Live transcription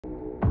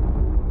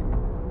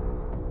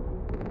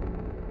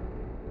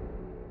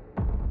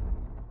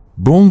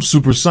Boom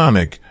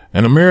Supersonic,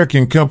 an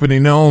American company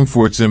known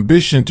for its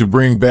ambition to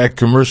bring back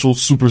commercial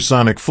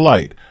supersonic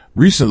flight,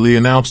 recently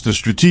announced a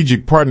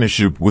strategic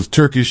partnership with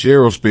Turkish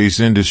Aerospace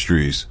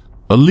Industries,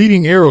 a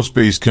leading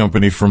aerospace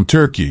company from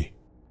Turkey.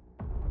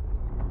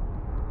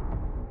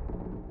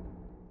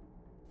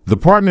 The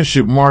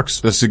partnership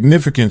marks a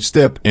significant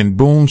step in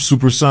Boom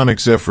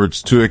Supersonic's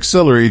efforts to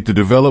accelerate the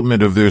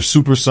development of their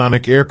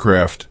supersonic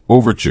aircraft,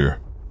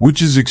 Overture,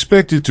 which is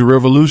expected to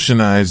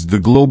revolutionize the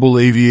global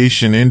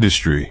aviation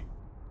industry.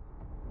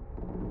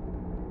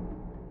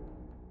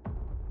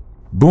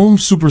 Boom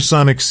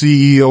Supersonic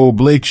CEO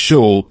Blake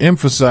Scholl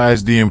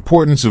emphasized the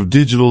importance of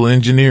digital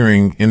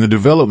engineering in the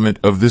development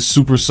of this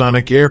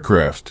supersonic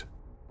aircraft.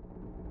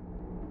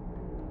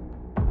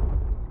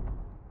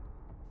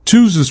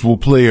 Tusas will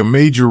play a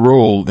major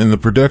role in the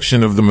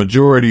production of the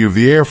majority of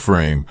the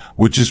airframe,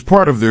 which is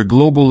part of their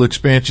global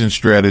expansion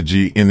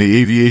strategy in the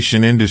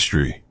aviation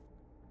industry.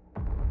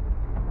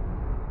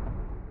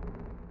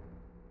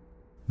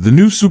 The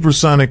new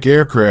supersonic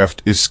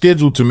aircraft is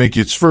scheduled to make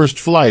its first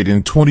flight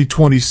in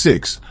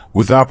 2026,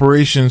 with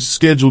operations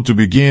scheduled to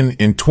begin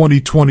in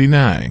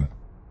 2029.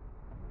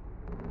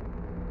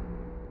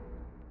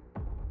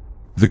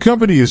 The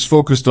company is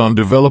focused on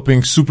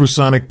developing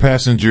supersonic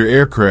passenger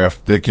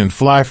aircraft that can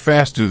fly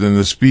faster than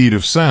the speed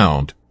of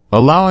sound,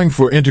 allowing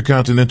for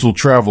intercontinental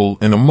travel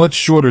in a much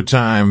shorter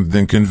time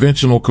than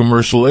conventional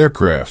commercial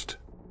aircraft.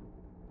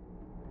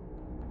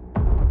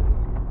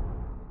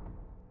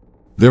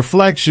 Their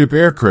flagship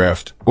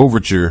aircraft,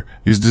 Overture,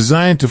 is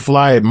designed to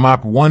fly at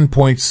Mach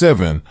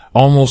 1.7,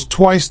 almost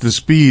twice the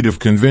speed of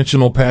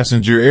conventional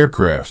passenger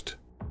aircraft.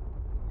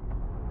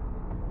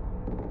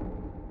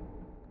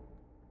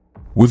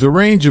 With a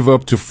range of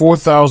up to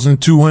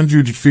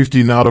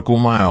 4,250 nautical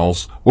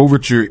miles,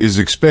 Overture is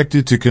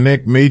expected to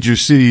connect major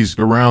cities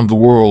around the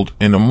world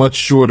in a much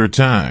shorter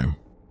time.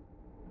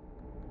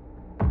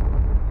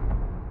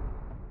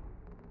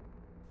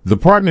 The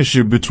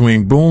partnership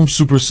between Boom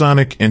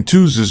Supersonic and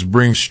Tusas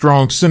brings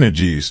strong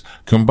synergies,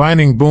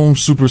 combining Boom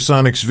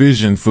Supersonic's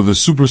vision for the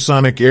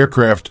supersonic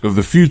aircraft of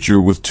the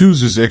future with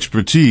Tusas'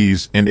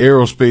 expertise in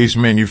aerospace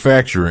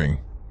manufacturing.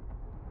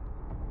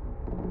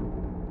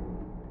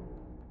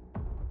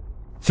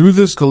 Through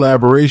this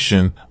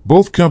collaboration,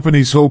 both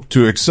companies hope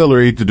to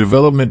accelerate the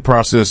development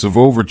process of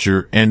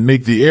Overture and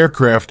make the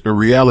aircraft a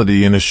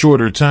reality in a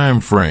shorter time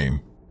frame.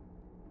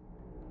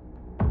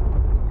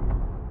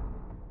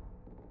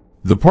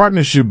 The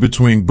partnership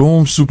between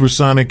Boom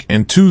Supersonic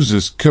and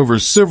Tusas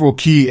covers several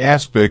key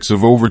aspects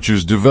of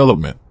Overture's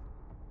development.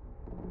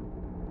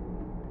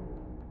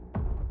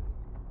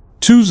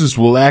 Tusas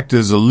will act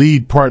as a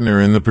lead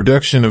partner in the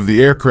production of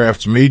the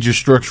aircraft's major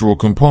structural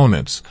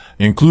components,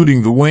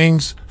 including the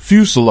wings,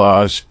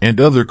 fuselage,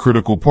 and other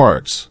critical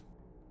parts.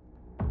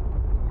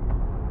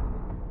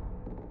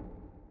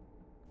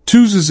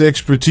 Tusas'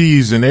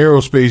 expertise in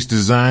aerospace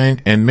design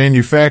and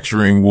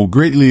manufacturing will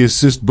greatly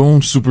assist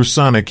Boom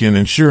Supersonic in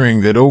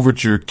ensuring that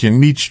Overture can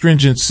meet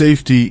stringent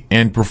safety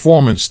and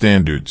performance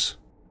standards.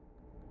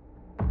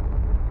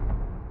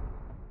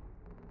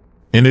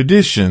 In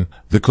addition,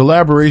 the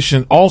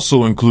collaboration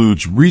also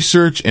includes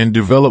research and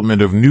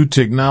development of new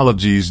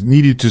technologies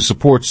needed to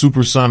support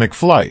supersonic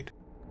flight.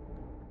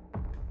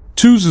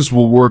 Tusas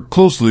will work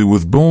closely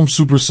with Boom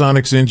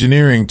Supersonic's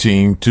engineering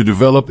team to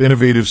develop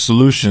innovative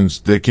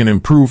solutions that can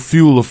improve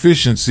fuel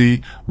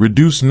efficiency,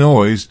 reduce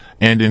noise,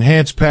 and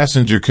enhance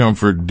passenger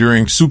comfort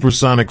during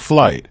supersonic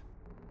flight.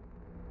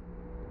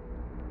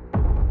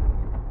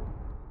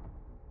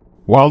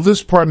 While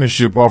this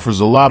partnership offers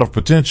a lot of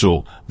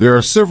potential, there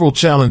are several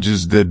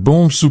challenges that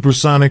Boom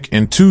Supersonic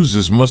and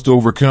Tusas must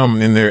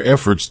overcome in their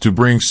efforts to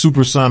bring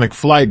supersonic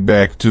flight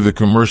back to the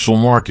commercial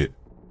market.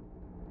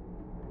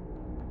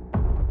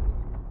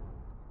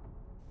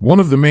 One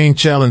of the main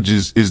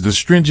challenges is the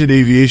stringent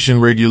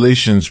aviation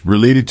regulations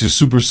related to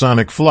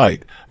supersonic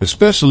flight,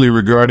 especially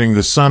regarding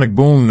the sonic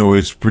boom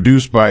noise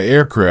produced by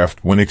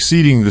aircraft when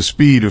exceeding the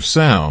speed of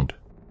sound.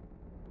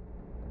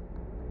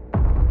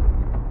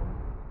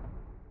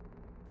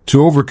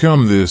 To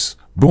overcome this,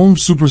 Boom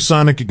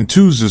Supersonic and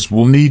Tusas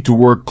will need to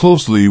work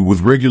closely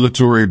with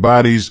regulatory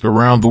bodies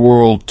around the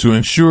world to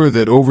ensure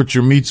that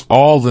Overture meets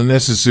all the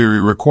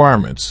necessary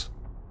requirements.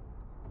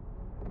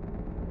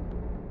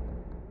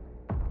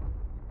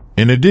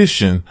 In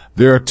addition,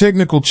 there are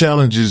technical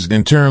challenges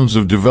in terms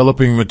of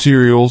developing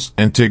materials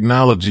and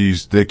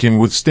technologies that can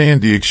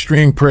withstand the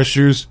extreme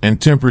pressures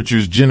and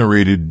temperatures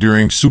generated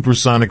during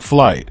supersonic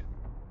flight.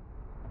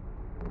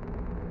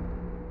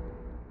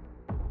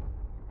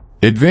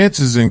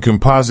 Advances in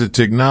composite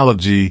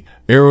technology,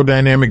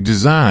 aerodynamic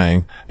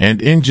design,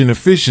 and engine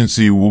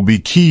efficiency will be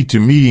key to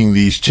meeting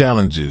these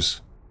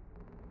challenges.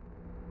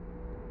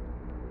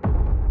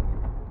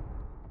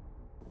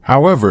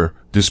 However,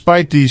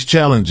 despite these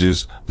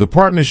challenges, the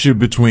partnership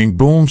between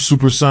Boom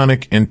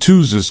Supersonic and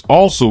Tusas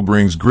also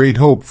brings great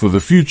hope for the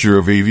future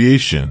of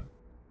aviation.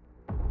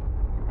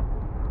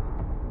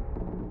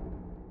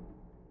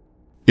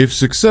 If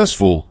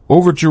successful,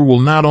 Overture will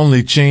not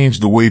only change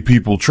the way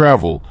people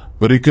travel,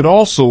 but it could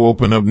also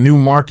open up new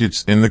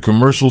markets in the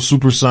commercial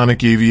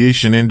supersonic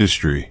aviation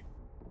industry.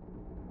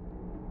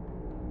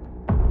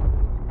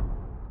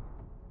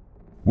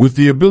 With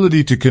the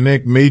ability to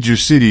connect major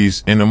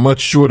cities in a much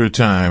shorter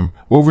time,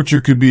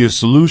 Overture could be a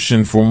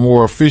solution for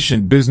more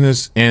efficient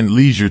business and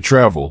leisure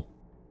travel.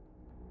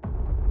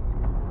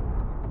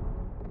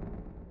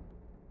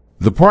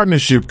 The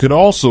partnership could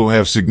also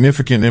have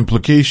significant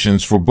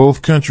implications for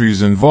both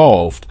countries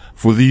involved.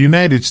 For the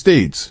United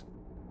States,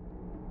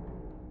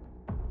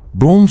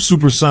 Boom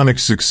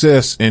Supersonic's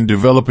success in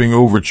developing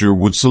Overture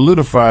would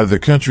solidify the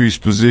country's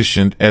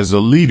position as a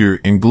leader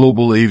in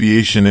global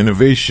aviation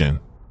innovation.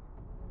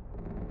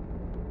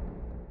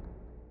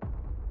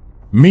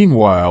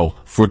 Meanwhile,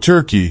 for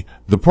Turkey,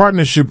 the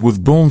partnership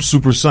with Boom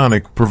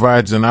Supersonic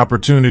provides an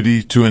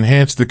opportunity to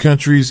enhance the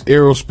country's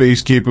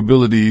aerospace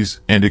capabilities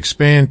and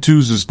expand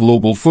Tusas'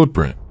 global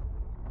footprint.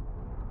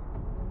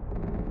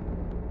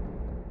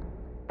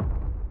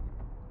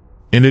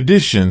 In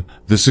addition,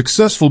 the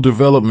successful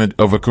development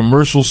of a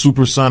commercial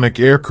supersonic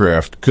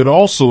aircraft could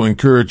also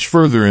encourage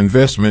further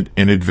investment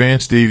in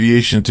advanced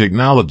aviation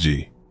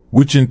technology,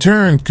 which in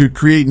turn could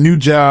create new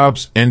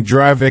jobs and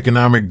drive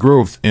economic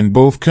growth in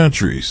both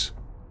countries.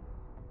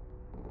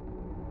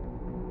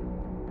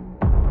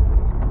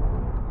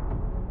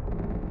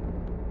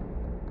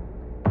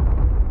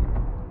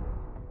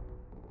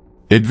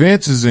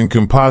 Advances in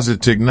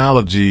composite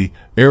technology,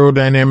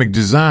 aerodynamic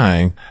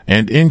design,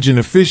 and engine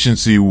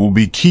efficiency will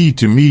be key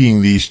to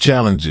meeting these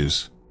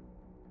challenges.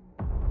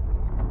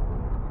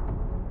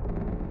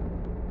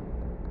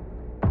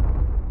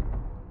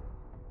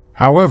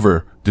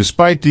 However,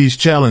 despite these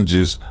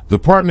challenges, the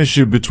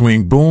partnership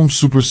between Boom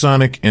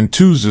Supersonic and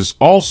Tusas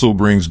also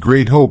brings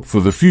great hope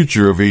for the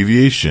future of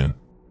aviation.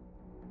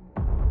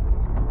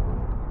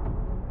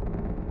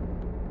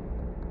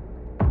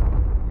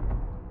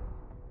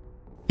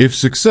 If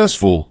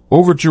successful,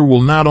 Overture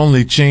will not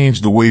only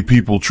change the way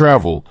people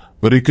travel,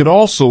 but it could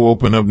also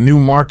open up new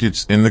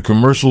markets in the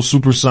commercial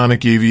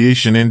supersonic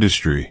aviation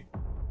industry.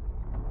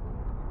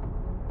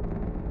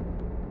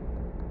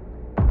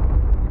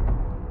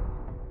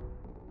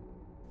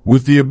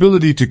 With the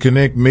ability to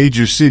connect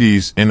major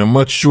cities in a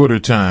much shorter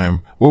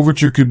time,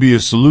 Overture could be a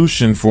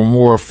solution for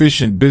more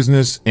efficient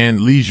business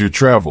and leisure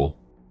travel.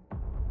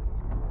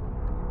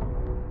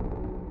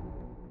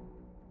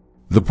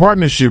 The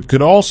partnership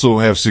could also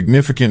have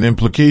significant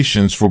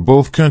implications for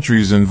both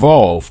countries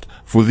involved.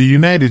 For the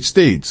United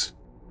States,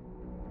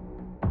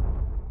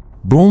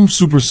 Boom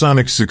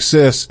Supersonic's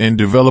success in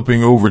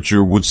developing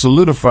Overture would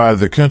solidify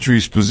the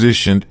country's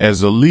position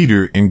as a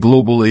leader in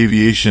global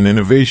aviation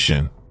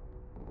innovation.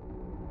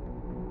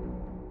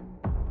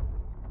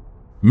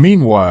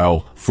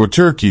 Meanwhile, for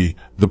Turkey,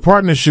 the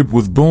partnership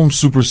with Boom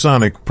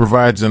Supersonic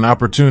provides an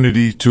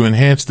opportunity to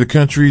enhance the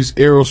country's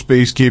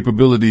aerospace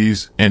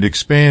capabilities and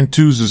expand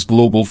Tusas'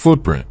 global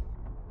footprint.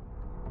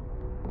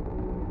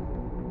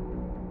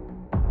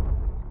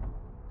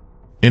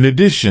 In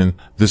addition,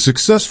 the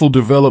successful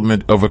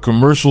development of a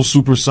commercial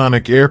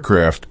supersonic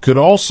aircraft could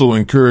also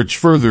encourage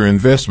further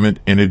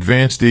investment in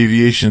advanced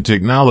aviation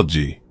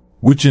technology,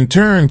 which in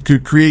turn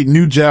could create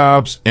new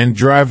jobs and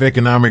drive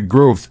economic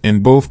growth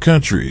in both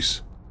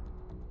countries.